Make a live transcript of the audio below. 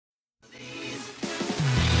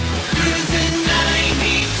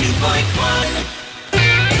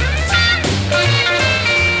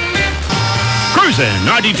Cruising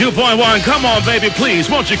 92.1. Come on, baby, please.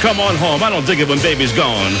 Won't you come on home? I don't dig it when baby's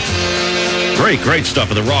gone. Great stuff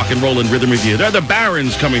of the rock and roll and rhythm review. They're the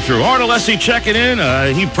Barons coming through. Art Alessi checking in.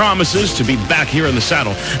 He promises to be back here in the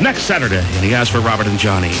saddle next Saturday, and he asks for Robert and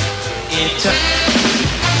Johnny.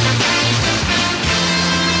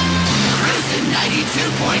 Cruising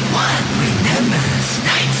 92.1 remembers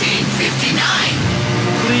 1959.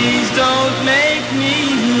 Please don't make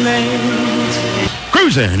me late.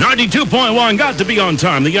 Cruising 92.1, got to be on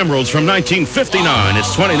time. The Emeralds from 1959.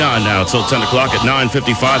 It's 29 now till 10 o'clock at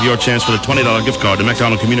 9:55. Your chance for the $20 gift card to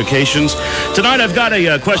McDonald Communications. Tonight I've got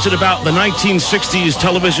a question about the 1960s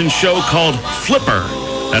television show called Flipper.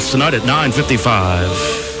 That's tonight at 9:55.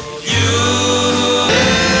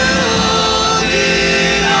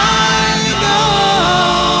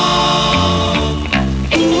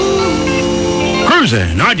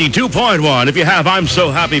 Cruising 92.1. If you have I'm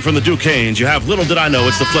So Happy from the Duquesnes, you have Little Did I Know,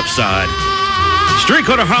 it's the flip side. Street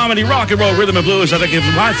Corner Harmony, rock and roll, rhythm and blues. I think give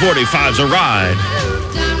my 45s a ride.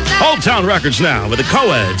 Old Town Records now with the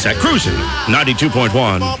co-eds at Cruising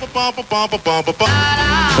 92.1.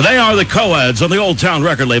 They are the co-eds on the Old Town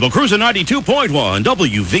record label. Cruising 92.1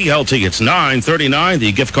 WVLT. It's 9:39.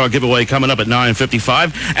 The gift card giveaway coming up at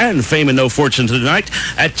 9:55. And Fame and No Fortune tonight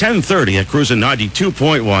at 10:30 at Cruising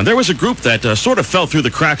 92.1. There was a group that sort of fell through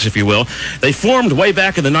the cracks, if you will. They formed way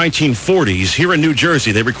back in the 1940s here in New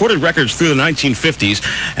Jersey. They recorded records through the 1950s,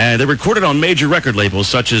 and they recorded on major record labels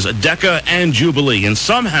such as Decca and Jubilee. And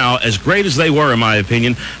somehow, as great as they were, in my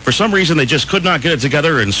opinion, for some reason they just could not get it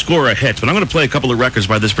together and score a hit. But I'm going to play a couple of records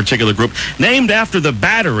by this particular group, named after the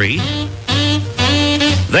battery.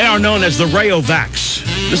 They are known as the Rayovacs.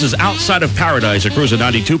 This is Outside of Paradise at Cruising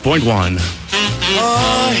 92.1.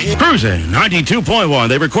 Cruising 92.1.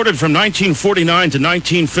 They recorded from 1949 to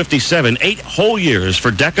 1957, 8 whole years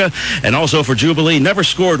for Decca and also for Jubilee. Never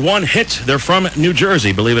scored one hit. They're from New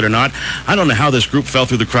Jersey, believe it or not. I don't know how this group fell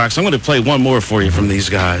through the cracks. I'm going to play one more for you from these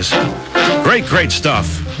guys. Great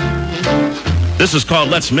stuff. This is called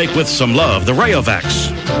Let's Make With Some Love, the Rayovacs.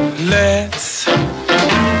 Let's. Come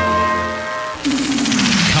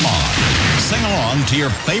on, sing along to your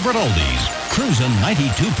favorite oldies. Cruising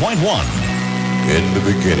 92.1. In the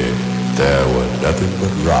beginning, there were nothing but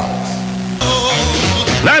rocks.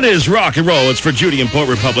 That is rock and roll. It's for Judy in Port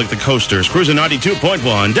Republic, the Coasters. Cruising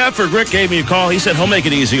 92.1. Deptford Rick gave me a call. He said he'll make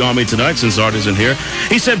it easy on me tonight since Art isn't here.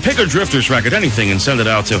 He said pick a Drifters record, anything, and send it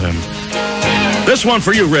out to him. This one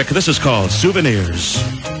for you, Rick. This is called Souvenirs.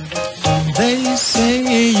 They say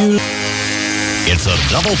you... It's a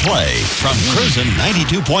double play from Cruising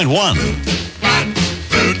 92.1.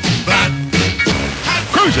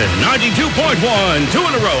 Cruising 92.1, 2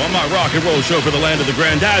 in a row on my rock and roll show for the land of the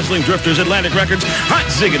grand dazzling Drifters, Atlantic Records. Hot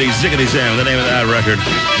ziggity ziggity zam, the name of that record.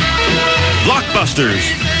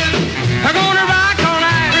 Blockbusters. I'm gonna rock all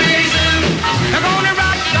night. I'm gonna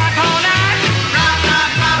rock all night.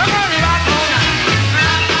 I'm gonna rock all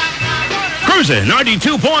night. Cruising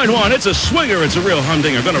 92.1, it's a swinger, it's a real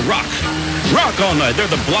humdinger. Gonna rock all night. They're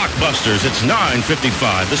the Blockbusters. It's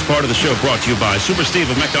 9:55. This part of the show brought to you by Super Steve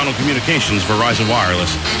of McDonald Communications, Verizon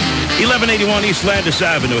Wireless. 1181 East Landis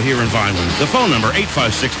Avenue here in Vineland. The phone number,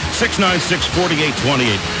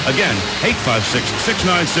 856-696-4828. Again,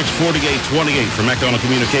 856-696-4828 for McDonald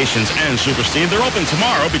Communications and Super Steve. They're open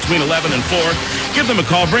tomorrow between 11 and 4. Give them a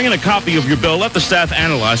call. Bring in a copy of your bill. Let the staff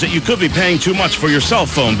analyze it. You could be paying too much for your cell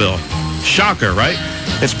phone bill. Shocker, right?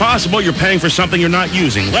 It's possible you're paying for something you're not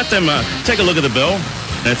using. Let them take a look at the bill.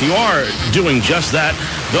 And if you are doing just that,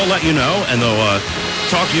 they'll let you know, and they'll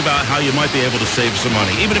talk to you about how you might be able to save some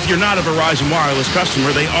money. Even if you're not a Verizon Wireless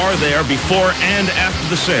customer, they are there before and after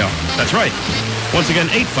the sale. That's right. Once again,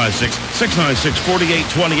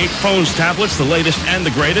 856-696-4828. Phones, tablets, the latest and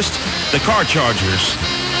the greatest. The car chargers.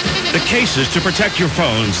 The cases to protect your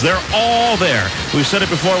phones. They're all there. We've said it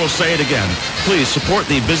before. We'll say it again. Please support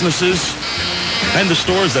the businesses and the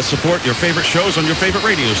stores that support your favorite shows on your favorite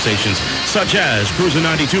radio stations, such as Cruising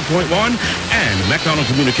 92.1 and McDonald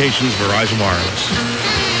Communications Verizon Wireless.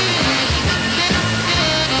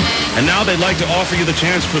 And now they'd like to offer you the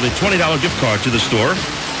chance for the $20 gift card to the store.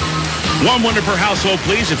 One winner per household,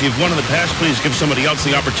 please. If you've won in the past, please give somebody else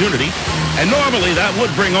the opportunity. And normally that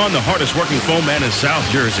would bring on the hardest working phone man in South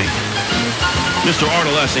Jersey, Mr. Art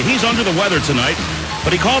Alessi. He's under the weather tonight,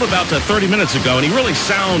 but he called about 30 minutes ago, and he really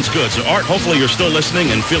sounds good. So, Art, hopefully you're still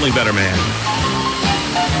listening and feeling better, man.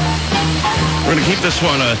 We're going to keep this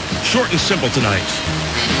one short and simple tonight.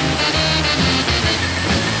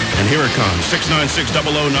 And here it comes,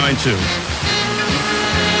 696-0092.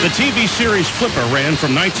 The TV series Flipper ran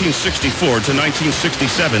from 1964 to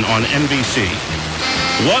 1967 on NBC.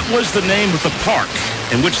 What was the name of the park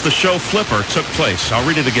in which the show Flipper took place? I'll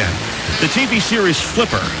read it again. The TV series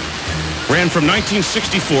Flipper ran from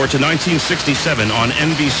 1964 to 1967 on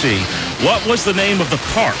NBC. What was the name of the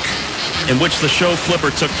park in which the show Flipper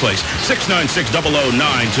took place? 696-0092.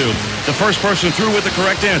 The first person through with the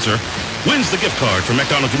correct answer wins the gift card from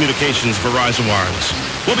McDonald Communications Verizon Wireless.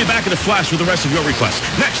 We'll be back in a flash with the rest of your requests.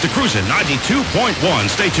 Next to Cruisin' 92.1.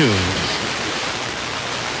 Stay tuned.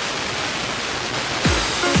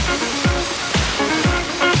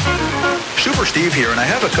 Super Steve here, and I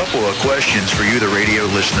have a couple of questions for you, the radio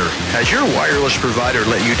listener. Has your wireless provider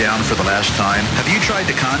let you down for the last time? Have you tried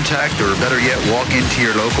to contact, or better yet, walk into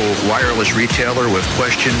your local wireless retailer with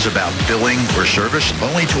questions about billing or service,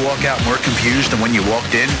 only to walk out more confused than when you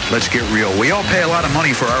walked in? Let's get real. We all pay a lot of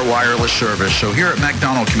money for our wireless service, so here at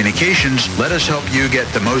McDonald Communications, let us help you get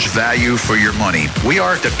the most value for your money. We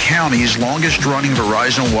are the county's longest-running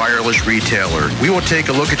Verizon wireless retailer. We will take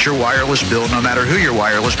a look at your wireless bill, no matter who your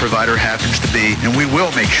wireless provider happens to be, and we will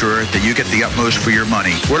make sure that you get the utmost for your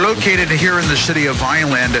money. We're located here in the city of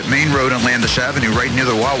Vineland at Main Road and Landis Avenue, right near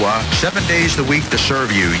the Wawa. 7 days a week to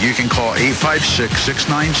serve you. You can call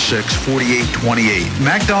 856-696-4828.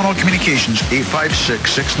 McDonald Communications,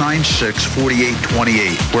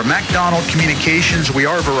 856-696-4828. We're McDonald Communications. We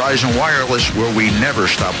are Verizon Wireless, where we never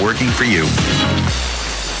stop working for you.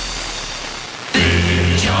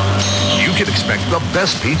 You can expect the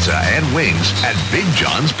best pizza and wings at Big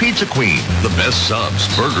John's Pizza Queen. The best subs,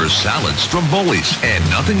 burgers, salads, strombolis, and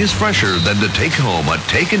nothing is fresher than to take home a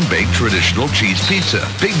take-and-bake traditional cheese pizza.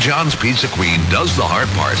 Big John's Pizza Queen does the hard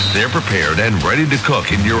part. They're prepared and ready to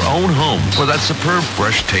cook in your own home for that superb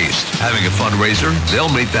fresh taste. Having a fundraiser, they'll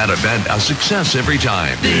make that event a success every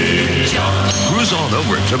time. Big John's. Cruise on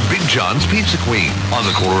over to Big John's Pizza Queen on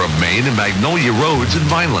the corner of Main and Magnolia Roads in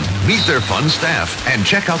Vineland. Meet their fun staff and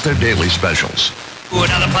check out their daily specials.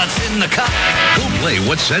 Another putt's in the cup. Go play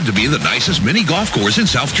what's said to be the nicest mini golf course in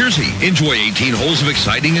South Jersey. Enjoy 18 holes of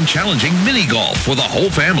exciting and challenging mini golf for the whole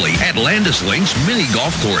family at Landis Links Mini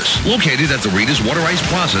Golf Course. Located at the Rita's Water Ice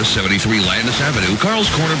Plaza, 73 Landis Avenue, Carl's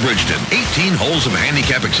Corner, Bridgeton. 18 holes of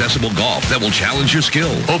handicap accessible golf that will challenge your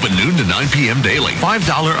skill. Open noon to 9 p.m. daily. $5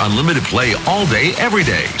 unlimited play all day, every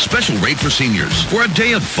day. Special rate for seniors. For a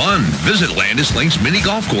day of fun, visit Landis Links Mini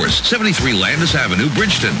Golf Course, 73 Landis Avenue,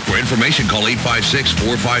 Bridgeton. For information, call 856-453-7888.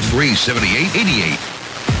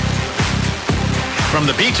 From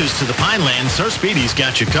the beaches to the Pinelands, Sir Speedy's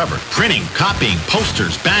got you covered. Printing, copying,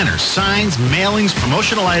 posters, banners, signs, mailings,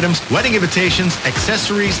 promotional items, wedding invitations,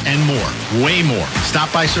 accessories, and more. Way more. Stop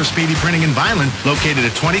by Sir Speedy Printing in Vineland, located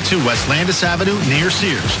at 22 West Landis Avenue, near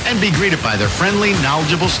Sears, and be greeted by their friendly,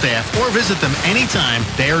 knowledgeable staff, or visit them anytime,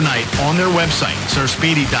 day or night, on their website,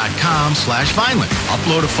 sirspeedy.com/Vineland.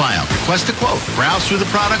 Upload a file, request a quote, browse through the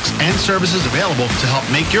products and services available to help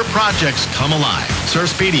make your projects come alive. Sir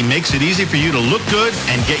Speedy makes it easy for you to look good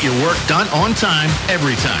and get your work done on time,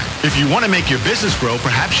 every time. If you want to make your business grow,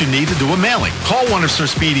 perhaps you need to do a mailing. Call one of Sir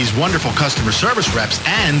Speedy's wonderful customer service reps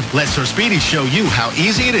and let Sir Speedy show you how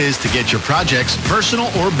easy it is to get your projects,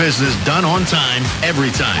 personal or business, done on time,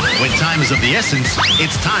 every time. When time is of the essence,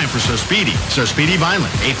 it's time for Sir Speedy. Sir Speedy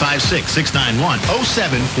Vineland,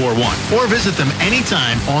 856-691-0741. Or visit them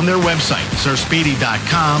anytime on their website,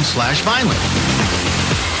 sirspeedy.com/Vineland.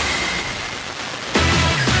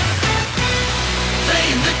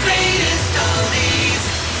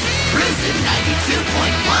 Cruisin'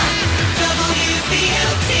 92.1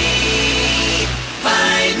 WVLT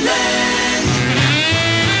Vineland.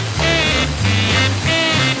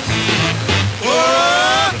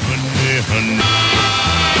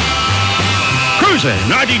 Cruisin'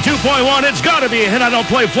 92.1, it's gotta be a hit. I don't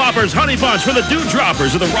play floppers. Honey Bunch for the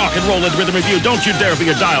Dewdroppers of the Rock and Roll and Rhythm Review. Don't you dare be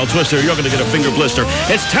a dial twister. You're gonna get a finger blister.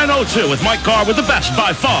 It's 10:02 with Mike Carr with the best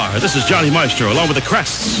by far. This is Johnny Maestro along with the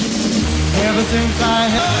Crests. Ever since I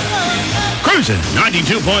Cruisin'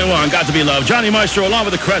 92.1, got to be loved. Johnny Maestro along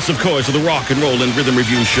with the Crests, of course, of the Rock and Roll and Rhythm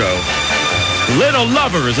Review show. Little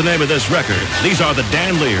Lover is the name of this record. These are the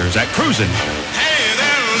Dan Lears at Cruisin'. Hey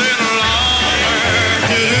there, little lover.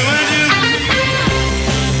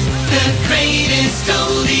 The greatest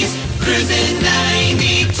oldies, Cruisin'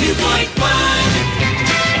 92.1.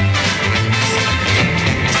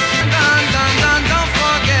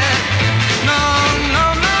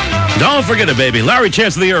 Don't forget it, baby. Larry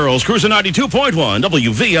Chance of the Earls, Cruisin' 92.1,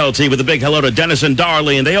 WVLT, with a big hello to Dennis and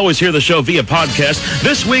Darley, and they always hear the show via podcast.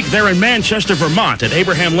 This week, they're in Manchester, Vermont, at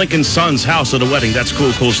Abraham Lincoln's son's house at a wedding. That's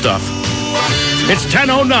cool, cool stuff. It's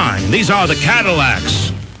 10:09. These are the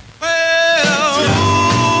Cadillacs.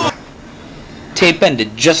 Tape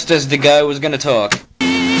ended just as the guy was gonna talk.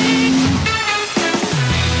 Please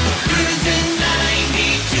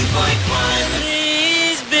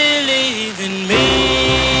believe in me.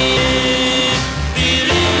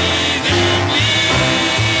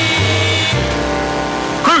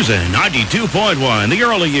 Cruising 92.1, the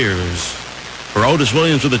early years. For Otis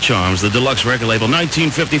Williams with the Charms, the deluxe record label,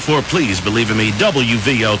 1954, Please Believe in Me,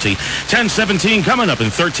 WVLT. 10:17 coming up in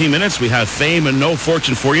 13 minutes. We have Fame and No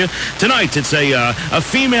Fortune for you. Tonight, it's a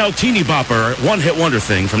female teeny bopper, one-hit wonder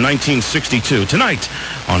thing from 1962. Tonight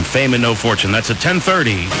on Fame and No Fortune. That's at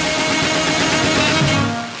 10:30.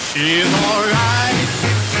 She's all right.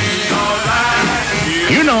 She's all right.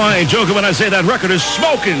 You know I ain't joking when I say that record is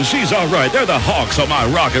smoking. She's all right. They're the Hawks on my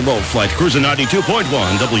rock and roll flight. Cruising 92.1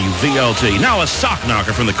 WVLT. Now a sock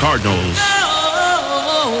knocker from the Cardinals.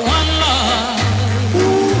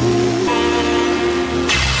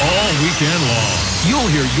 All weekend long,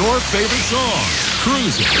 you'll hear your favorite song.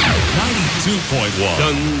 Cruising 92.1.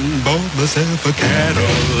 Done bought myself a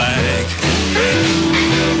Cadillac.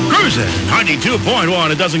 Cruising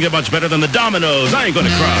 92.1. It doesn't get much better than the Dominoes. I ain't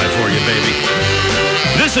gonna cry for you, baby.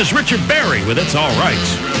 This is Richard Berry with It's All Right.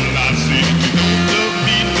 I see the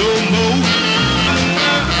beat no more.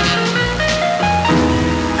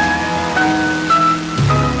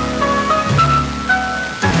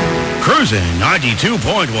 Cruising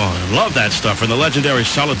 92.1. Love that stuff from the legendary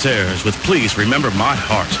Solitaires with Please Remember My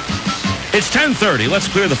Heart. It's 10:30. Let's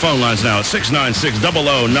clear the phone lines now at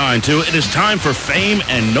 696-0092. It is time for Fame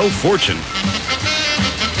and No Fortune.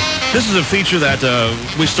 This is a feature that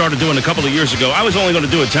we started doing a couple of years ago. I was only going to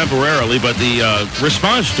do it temporarily, but the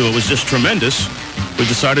response to it was just tremendous. We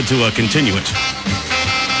decided to continue it.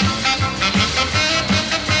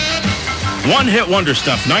 One-hit wonder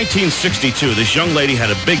stuff, 1962. This young lady had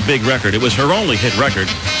a big, big record. It was her only hit record.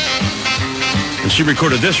 And she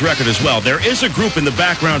recorded this record as well. There is a group in the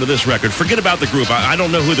background of this record. Forget about the group. I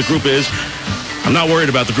don't know who the group is. I'm not worried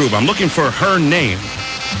about the group. I'm looking for her name.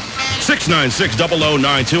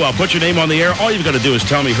 696-0092. I'll put your name on the air. All you've got to do is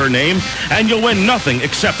tell me her name, and you'll win nothing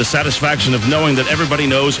except the satisfaction of knowing that everybody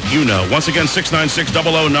knows you know. Once again,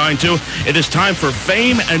 696-0092. It is time for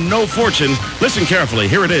Fame and No Fortune. Listen carefully.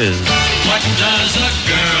 Here it is. What does a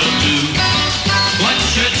girl do? What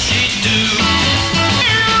should she do?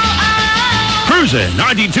 Cruising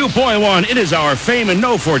 92.1. It is our Fame and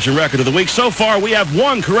No Fortune record of the week. So far, we have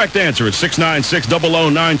one correct answer at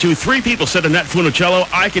 696-0092. 3 people said Annette Funicello.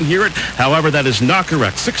 I can hear it. However, that is not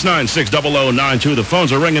correct. 696-0092. The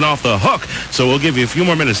phones are ringing off the hook, so we'll give you a few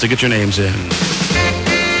more minutes to get your names in.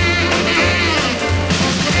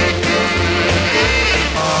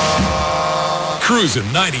 Cruising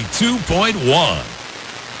 92.1.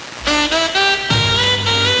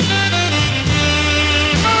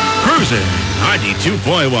 Cruising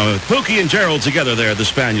 92.1 with Pookie and Gerald together there, the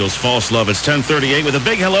Spaniels, False Love. It's 10:38 with a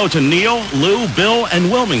big hello to Neil, Lou, Bill,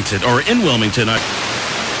 and Wilmington, or in Wilmington. How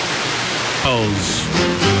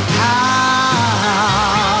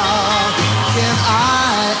can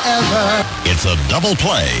I ever? It's a double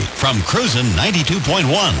play from Cruisin'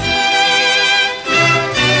 92.1.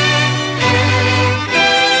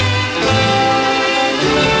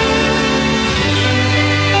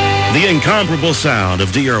 The incomparable sound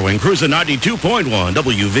of D. Irwin, Cruising 92.1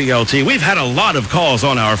 WVLT. We've had a lot of calls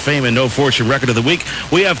on our Fame and No Fortune record of the week.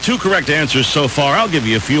 We have 2 correct answers so far. I'll give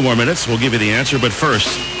you a few more minutes. We'll give you the answer. But first,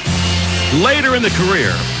 later in the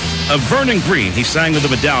career of Vernon Green, he sang with the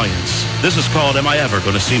Medallions. This is called Am I Ever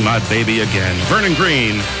Gonna See My Baby Again? Vernon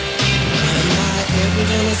Green. Am I ever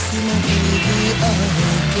gonna see my baby again?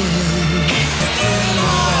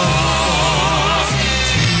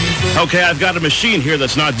 Okay, I've got a machine here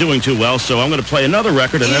that's not doing too well, so I'm going to play another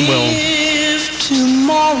record, and then we'll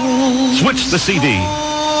switch the CD.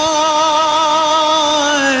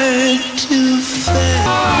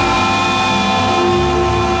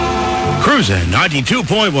 Cruising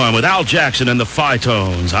 92.1 with Al Jackson and the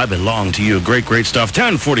Phi-Tones. I Belong to You. Great, great stuff.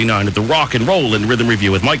 10:49 at the Rock and Roll and Rhythm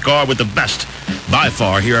Review with Mike Carr with the best by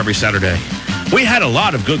far here every Saturday. We had a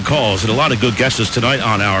lot of good calls and a lot of good guesses tonight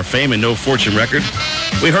on our Fame and No Fortune record.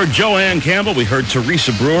 We heard Joanne Campbell. We heard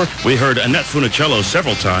Teresa Brewer. We heard Annette Funicello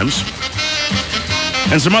several times.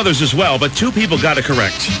 And some others as well, but 2 people got it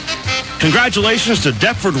correct. Congratulations to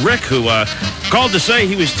Deptford Rick, who called to say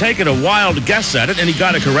he was taking a wild guess at it, and he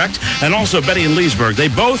got it correct. And also Betty and Leesburg. They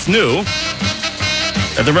both knew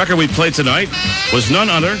that the record we played tonight was none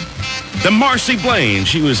other than Marcy Blaine.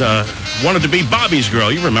 She was wanted to be Bobby's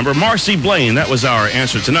girl. You remember Marcy Blaine. That was our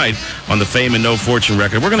answer tonight on the Fame and No Fortune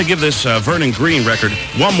record. We're going to give this Vernon Green record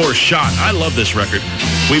one more shot. I love this record.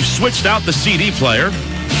 We've switched out the CD player.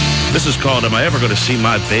 This is called Am I Ever Gonna See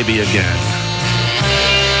My Baby Again?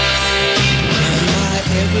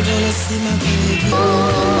 see my baby.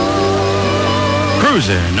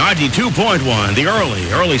 Cruising 92.1, the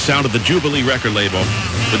early sound of the Jubilee record label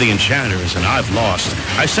with the Enchanters and I've Lost.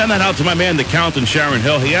 I sent that out to my man, the Count in Sharon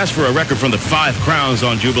Hill. He asked for a record from the Five Crowns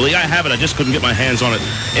on Jubilee. I have it. I just couldn't get my hands on it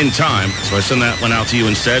in time. So I send that one out to you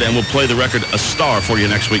instead, and we'll play the record A Star for you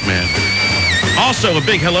next week, man. Also, a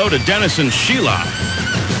big hello to Dennis and Sheila.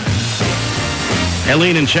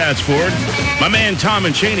 Helene and Chadsford. My man Tom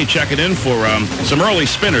and Cheney checking in for some early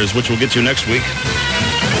spinners, which we'll get to next week.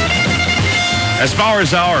 As far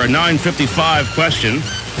as our 9:55 question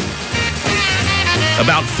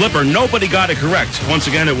about Flipper, nobody got it correct. Once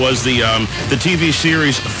again, it was the TV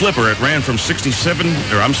series Flipper. It ran from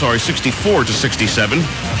 64 to 67.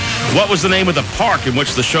 What was the name of the park in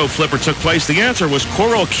which the show Flipper took place? The answer was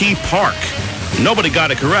Coral Key Park. Nobody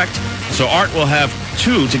got it correct, so Art will have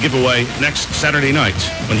 2 to give away next Saturday night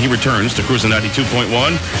when he returns to Cruising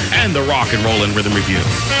 92.1 and the Rock and Roll and Rhythm Review.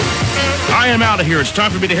 I am out of here. It's time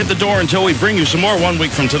for me to hit the door until we bring you some more 1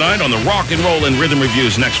 week from tonight on the Rock and Roll and Rhythm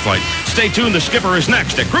Review's next flight. Stay tuned. The Skipper is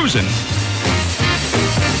next at Cruising.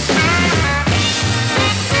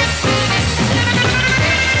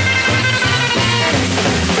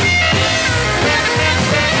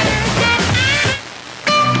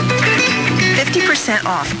 50%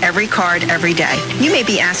 off every card every day. You may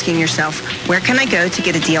be asking yourself, where can I go to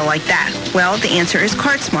get a deal like that? Well, the answer is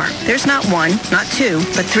CardSmart. There's not 1, not 2,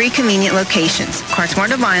 but 3 convenient locations.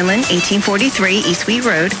 CardSmart of Vineland, 1843 East Wheat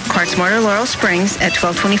Road, CardSmart of Laurel Springs at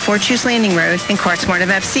 1224 Choose Landing Road, and CardSmart of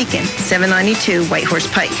Absecon, 792 Whitehorse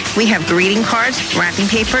Pike. We have greeting cards, wrapping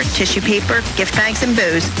paper, tissue paper, gift bags, and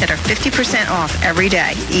bows that are 50% off every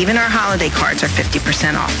day. Even our holiday cards are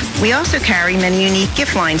 50% off. We also carry many unique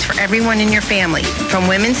gift lines for everyone in your family, from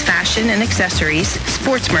women's fashion and accessories,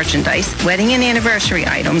 sports merchandise, wedding and anniversary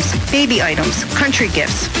items, baby items, country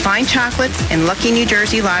gifts, fine chocolates, and lucky New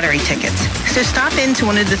Jersey lottery tickets. So stop into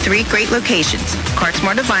one of the 3 great locations: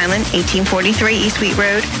 CardSmart of Vineland, 1843 East Wheat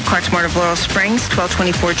Road, CardSmart of Laurel Springs,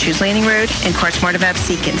 1224 Choose Landing Road, and CardSmart of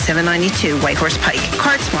Absecon, 792 Whitehorse Pike.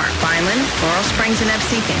 CardSmart, Vineland, Laurel Springs, and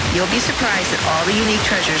Absecon. You'll be surprised at all the unique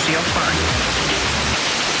treasures you'll find.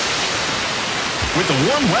 With the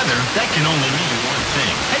warm weather, that can only mean one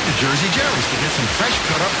thing. Head to Jersey Jerry's to get some fresh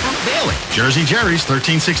cut-up fruit daily. Jersey Jerry's,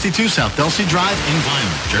 1362 South Delsey Drive in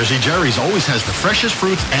Vineland. Jersey Jerry's always has the freshest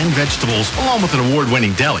fruits and vegetables, along with an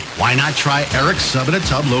award-winning deli. Why not try Eric's Sub in a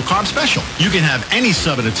Tub low-carb special? You can have any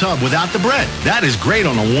sub in a tub without the bread. That is great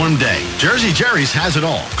on a warm day. Jersey Jerry's has it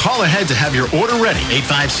all. Call ahead to have your order ready.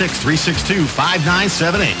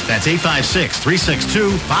 856-362-5978. That's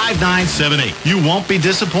 856-362-5978. You won't be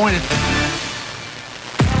disappointed.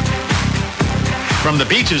 From the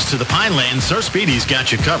beaches to the Pinelands, Sir Speedy's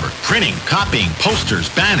got you covered. Printing, copying, posters,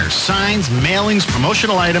 banners, signs, mailings,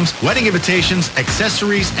 promotional items, wedding invitations,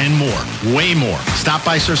 accessories, and more. Way more. Stop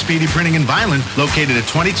by Sir Speedy Printing in Vineland, located at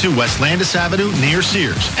 22 West Landis Avenue near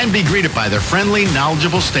Sears, and be greeted by their friendly,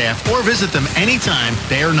 knowledgeable staff, or visit them anytime,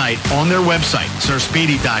 day or night, on their website,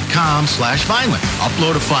 sirspeedy.com/Vineland.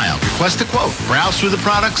 Upload a file, request a quote, browse through the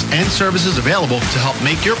products and services available to help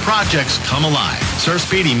make your projects come alive. Sir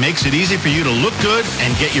Speedy makes it easy for you to look good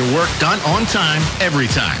and get your work done on time, every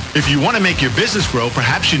time. If you want to make your business grow,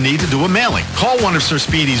 perhaps you need to do a mailing. Call one of Sir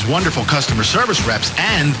Speedy's wonderful customer service reps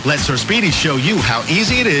and let Sir Speedy show you how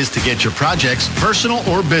easy it is to get your projects, personal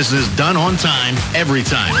or business, done on time, every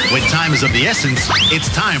time. When time is of the essence, it's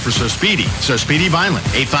time for Sir Speedy. Sir Speedy Vineland,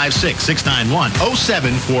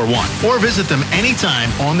 856-691-0741. Or visit them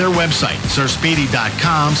anytime on their website,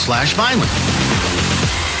 sirspeedy.com/Vineland.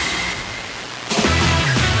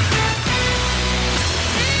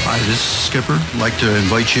 Hi, this is Skipper. I'd like to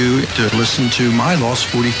invite you to listen to My Lost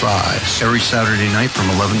 45s every Saturday night from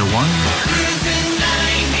 11 to 1. Cruising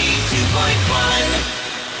 92.1.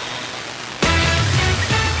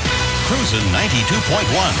 Cruising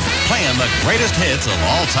 92.1, playing the greatest hits of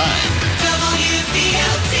all time.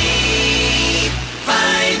 WVLT,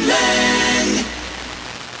 Vineland.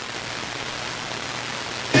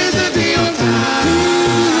 Is it the on time?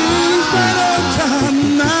 Right on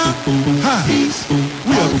time now. Hi,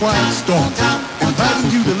 we are Quiet Storm,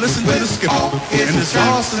 inviting you to listen to the Skipper and this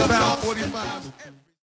awesome 45.